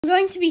I'm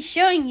going to be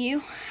showing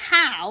you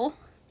how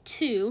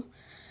to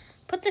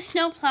put the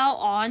snowplow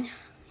on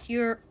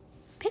your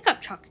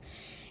pickup truck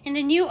in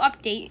the new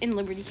update in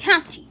Liberty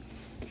County.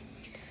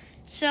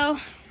 So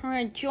we're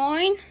going to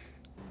join,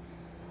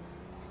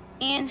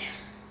 and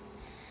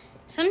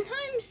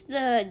sometimes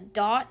the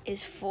dot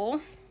is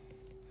full.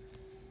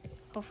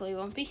 Hopefully it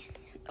won't be.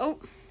 Oh,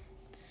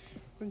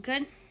 we're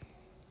good.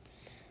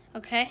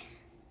 Okay.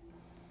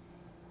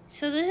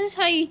 So this is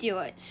how you do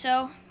it.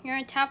 So you're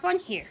going to tap on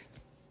here.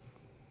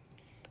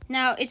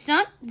 Now, it's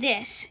not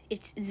this,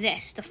 it's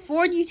this, the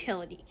Ford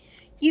utility.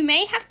 You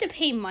may have to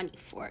pay money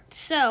for it.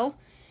 So,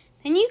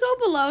 then you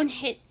go below and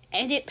hit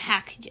Edit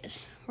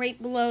Packages,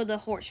 right below the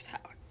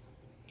horsepower.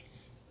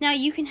 Now,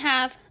 you can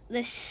have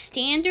the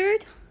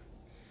standard,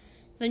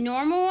 the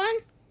normal one.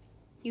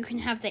 You can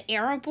have the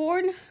arrow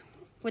board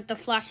with the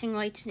flashing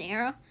lights and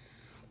arrow.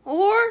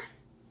 Or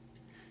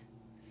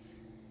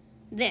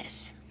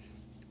this,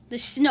 the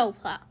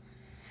snowplow.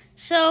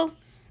 So,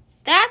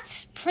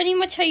 that's pretty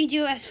much how you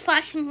do it. As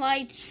flashing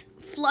lights,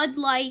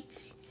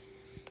 floodlights,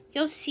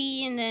 you'll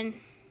see, and then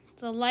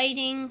the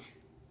lighting,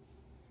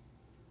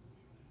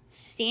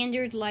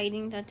 standard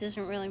lighting, that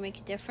doesn't really make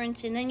a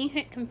difference. And then you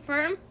hit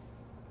confirm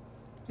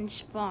and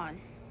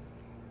spawn.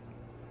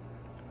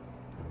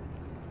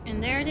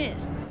 And there it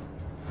is.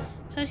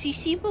 So as you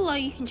see below,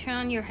 you can turn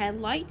on your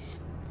headlights,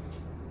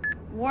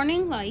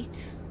 warning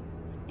lights,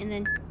 and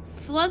then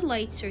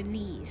floodlights are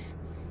these,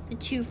 the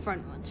two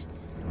front ones.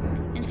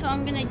 And so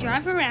I'm going to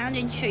drive around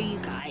and show you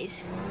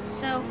guys.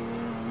 So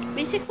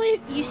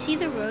basically, you see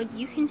the road.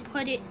 You can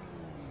put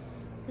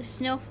the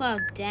snowplow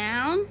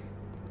down.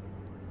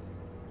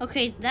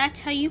 Okay, that's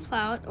how you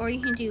plow it. Or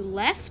you can do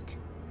left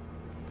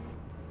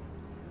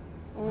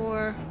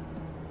or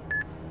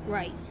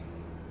right.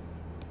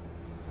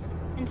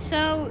 And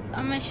so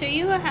I'm going to show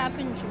you what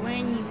happens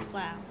when you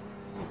plow.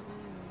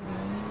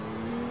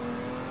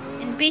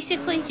 And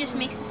basically it just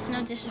makes the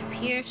snow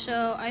disappear.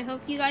 So I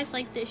hope you guys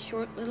like this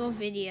short little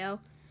video.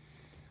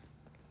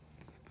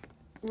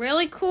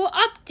 Really cool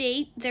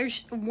update.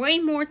 There's way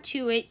more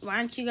to it. Why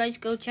don't you guys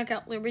go check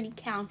out Liberty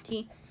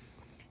County.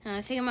 And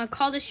I think I'm going to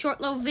call this short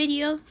little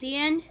video the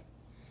end.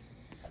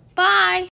 Bye.